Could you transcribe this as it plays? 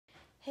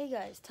Hey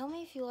guys, tell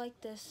me if you like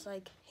this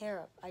hair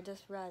up. I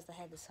just realized I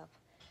had this up.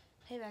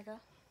 Hey Becca.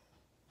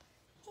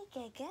 Hey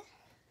Gaga.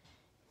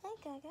 Hey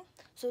Gaga.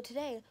 So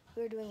today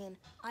we're doing an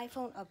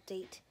iPhone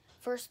update.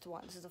 First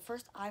one. This is the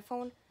first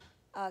iPhone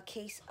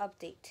case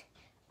update.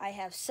 I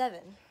have 7,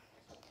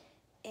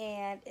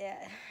 and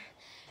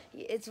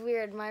it's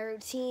weird. My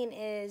routine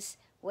is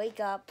wake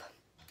up,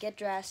 get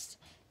dressed,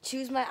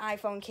 choose my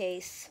iPhone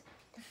case,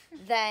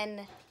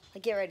 then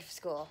get ready for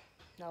school.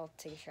 I'll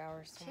take a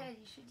shower. Chad,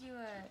 you should do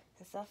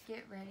a stuff.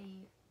 Get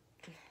ready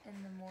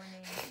in the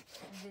morning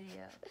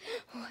video.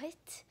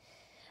 What?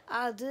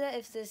 I'll do that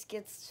if this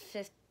gets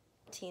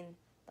 15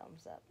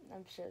 thumbs up.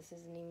 I'm sure this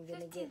isn't even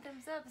gonna 15 get.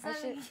 thumbs up. It's not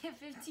even gonna get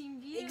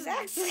 15 views.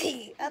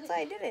 Exactly. That's why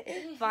I did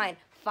it. Fine.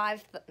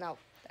 5. No.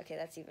 Okay,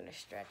 that's even a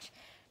stretch.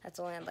 That's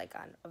only on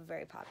a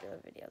very popular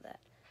video. That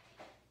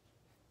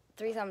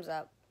 3 thumbs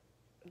up.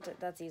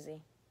 That's easy.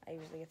 I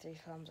usually get 3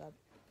 thumbs up,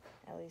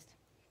 at least.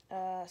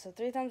 So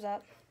 3 thumbs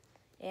up.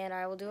 And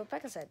I will do what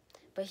Becca said.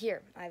 But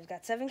here, I've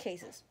got 7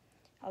 cases.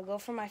 I'll go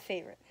for my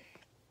favorite.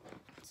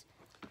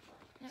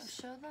 No,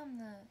 show them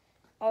the...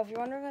 Oh, if you're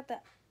wondering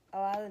what a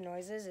lot of the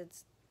noises,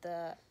 it's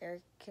the The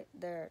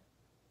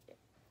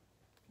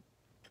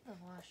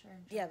washer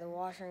and dryer. Yeah, the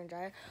washer and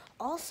dryer.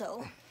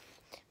 Also,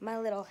 my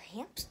little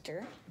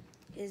hamster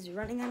is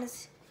running on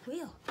his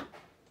wheel.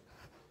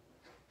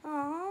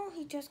 Oh,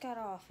 he just got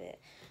off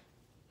it.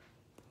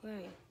 Where are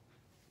you?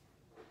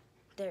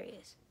 There he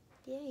is.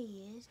 There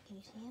he is. Can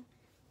you see him?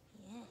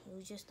 Yeah, he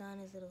was just on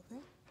his little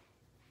thing.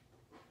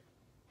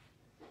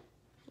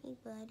 Hey,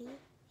 buddy.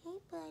 Hey,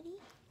 buddy.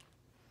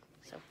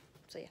 So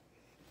yeah.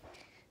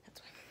 That's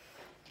why.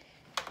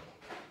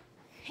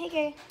 Hey,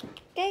 Gay.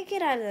 Gay,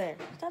 get out of there.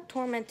 Stop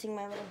tormenting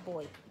my little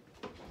boy.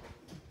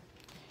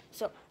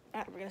 So,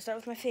 we're going to start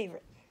with my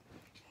favorite.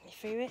 My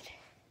favorite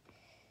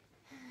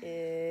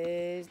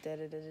is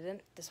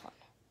this one.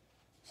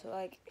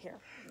 So, here.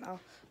 I'll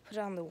put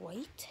it on the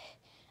white.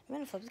 I'm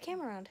going to flip the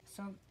camera around.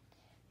 So,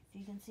 if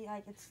you can see,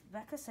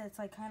 Becca said it's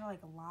kind of like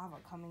a lava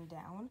coming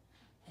down.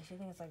 I actually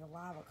think it's like a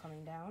lava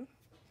coming down.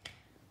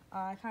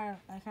 I kind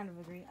of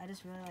agree. I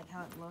just really like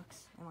how it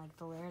looks, and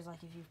the layers.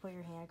 If you put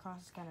your hand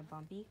across, it's kind of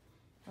bumpy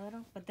a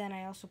little. But then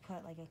I also put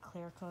a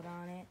clear coat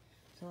on it,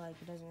 so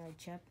it doesn't really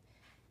chip.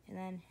 And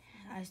then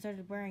I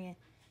started wearing it,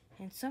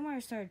 and somewhere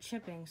it started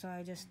chipping, so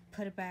I just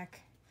put it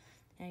back,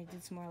 and I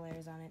did some more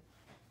layers on it.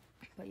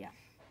 But yeah,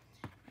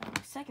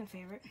 my second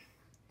favorite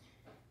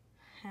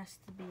has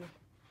to be.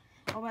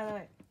 Oh, by the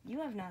way, you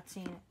have not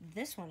seen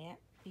this one yet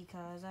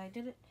because I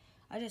did it.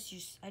 I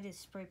did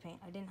spray paint.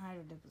 I didn't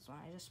hydro dip this one.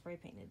 I just spray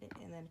painted it,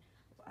 and then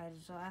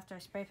so after I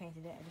spray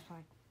painted it, I just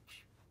went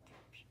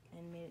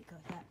and made it go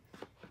like that.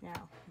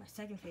 Now, my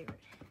second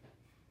favorite,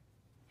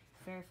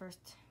 very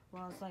first.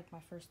 Well, it's my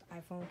first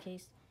iPhone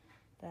case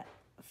that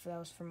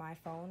was for my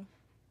phone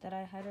that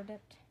I hydro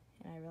dipped,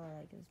 and I really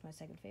like it. It's my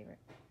second favorite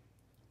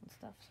and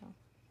stuff. So,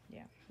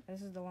 yeah,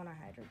 this is the one I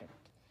hydro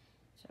dipped.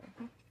 So,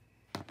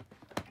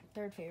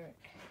 third favorite.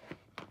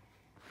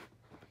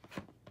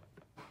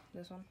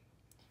 This one.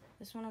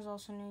 This one is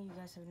also new. You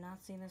guys have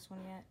not seen this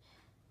one yet.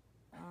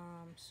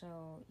 So,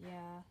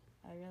 yeah,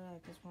 I really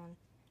like this one.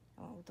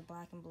 I went with the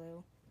black and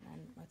blue.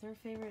 And my third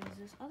favorite is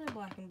this other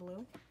black and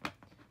blue.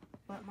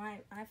 But my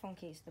iPhone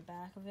case, the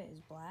back of it is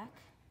black.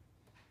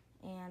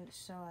 And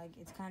so,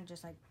 it's kind of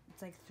just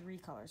it's 3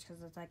 colors.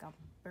 Because it's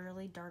a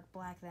really dark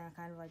black, then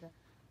kind of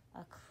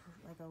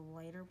a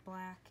lighter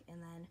black.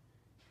 And then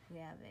we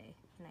have a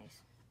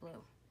nice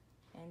blue.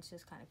 And it's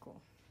just kind of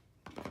cool.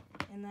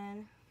 And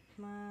then,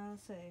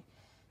 let's see.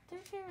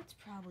 Third favorite's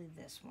probably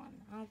this one.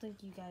 I don't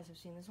think you guys have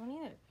seen this one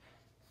either.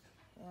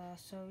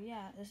 So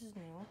yeah, this is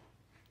new.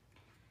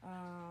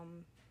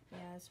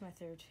 Yeah, it's my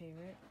third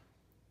favorite.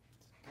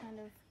 It's kind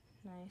of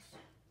nice.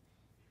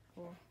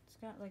 Cool. It's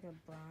got a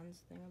bronze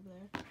thing up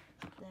there.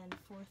 Then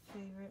fourth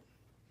favorite.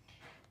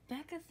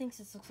 Becca thinks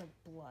this looks like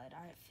blood.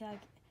 I feel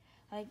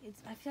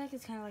like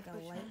it's kind of a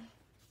light.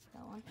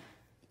 That one.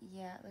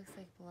 Yeah, it looks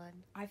like blood.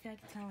 I feel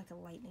like it's kind of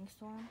a lightning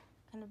storm.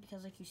 Kind of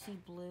because you see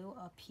blue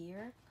up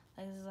here.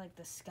 This is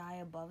the sky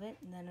above it,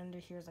 and then under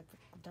here is the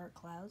dark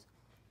clouds.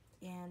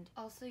 And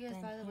also, guys,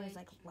 by the way,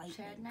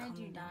 Chad and I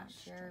do not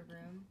share a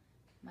room.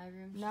 My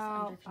room's just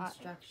under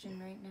construction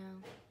right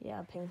now.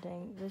 Yeah,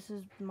 painting. This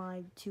is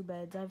my 2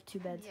 beds. I have 2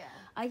 beds. Yeah.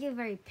 I get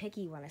very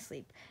picky when I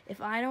sleep.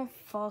 If I don't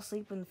fall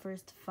asleep in the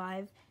first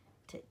 5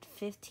 to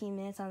 15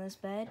 minutes on this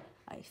bed,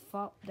 I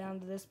fall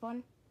down to this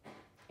one,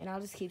 and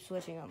I'll just keep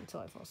switching them until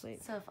I fall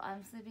asleep. So if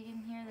I'm sleeping in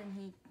here, then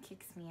he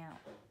kicks me out.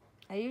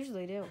 I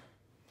usually do.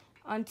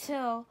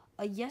 Until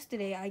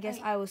yesterday, I guess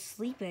I was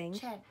sleeping.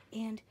 Chad,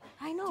 and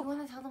I know. Do you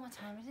want to tell them what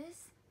time it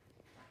is?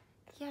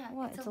 Yeah,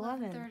 what? It's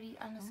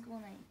 11:30 on a school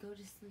night. Go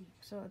to sleep.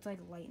 So it's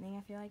lightning,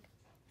 I feel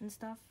and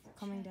stuff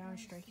coming down and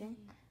striking.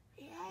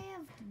 Yeah, I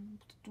have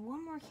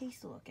 1 more case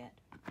to look at,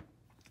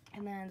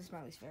 and then this is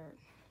my least favorite.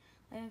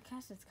 I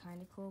guess it's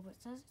kind of cool, but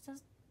it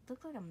does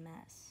look like a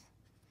mess.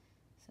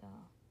 So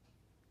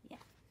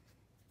yeah,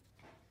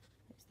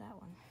 there's that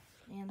one.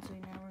 And so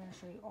now we're gonna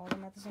show you all of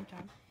them at the same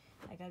time.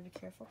 I gotta be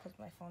careful because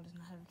my phone does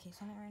not have a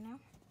case on it right now.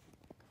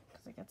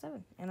 because I got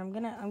 7. And I'm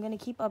gonna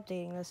keep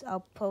updating this.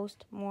 I'll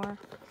post more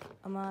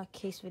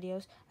case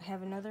videos. I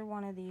have another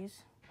one of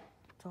these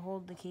to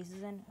hold the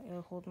cases in.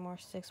 It'll hold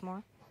 6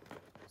 more.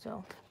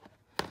 So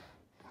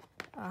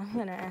I'm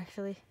gonna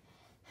actually.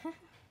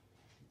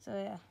 So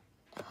yeah.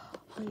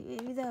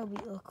 Maybe that would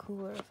be a little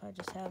cooler if I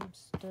just have them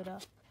stood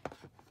up.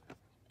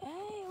 Hey,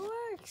 it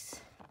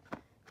works.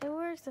 It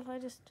works if I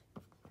just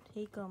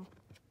take them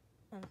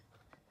and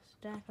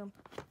stack them.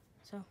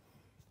 So,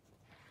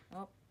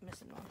 oh,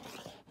 missing one.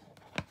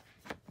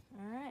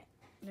 Alright,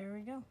 there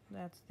we go.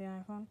 That's the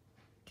iPhone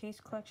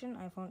case collection.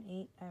 iPhone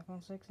 8,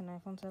 iPhone 6, and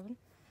iPhone 7.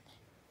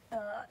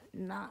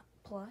 Not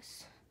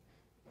Plus.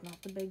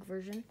 Not the big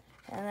version.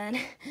 And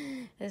then,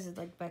 this is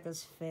like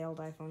Becca's failed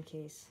iPhone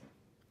case.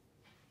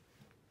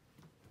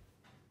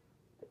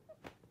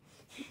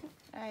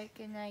 Alright,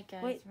 good night,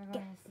 guys. Wait, we're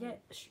going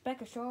to sleep.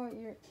 Becca, show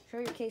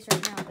your case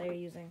right now that you're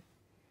using.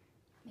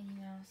 Minnie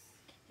Mouse.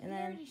 And we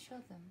then already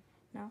showed them.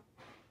 No,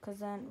 because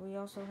then we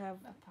also have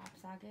a pop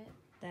socket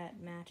that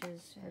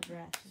matches her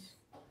dress.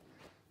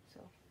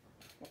 So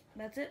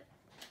that's it.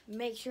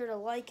 Make sure to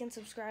like and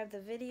subscribe the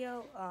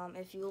video.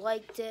 If you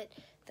liked it,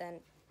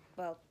 then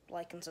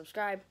like and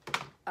subscribe.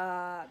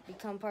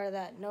 Become part of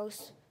that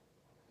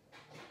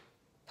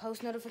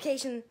post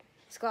notification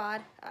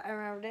squad. I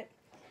remembered it.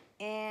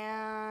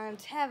 And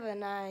have a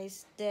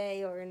nice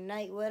day or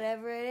night,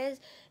 whatever it is,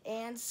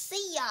 and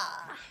see ya!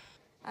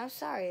 I'm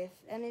sorry, if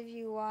any of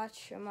you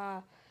watch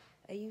a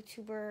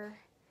YouTuber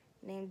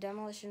named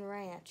Demolition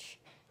Ranch,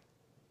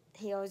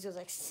 he always goes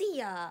like, see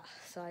ya!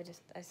 So I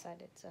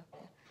decided, so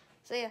yeah.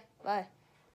 See ya, bye.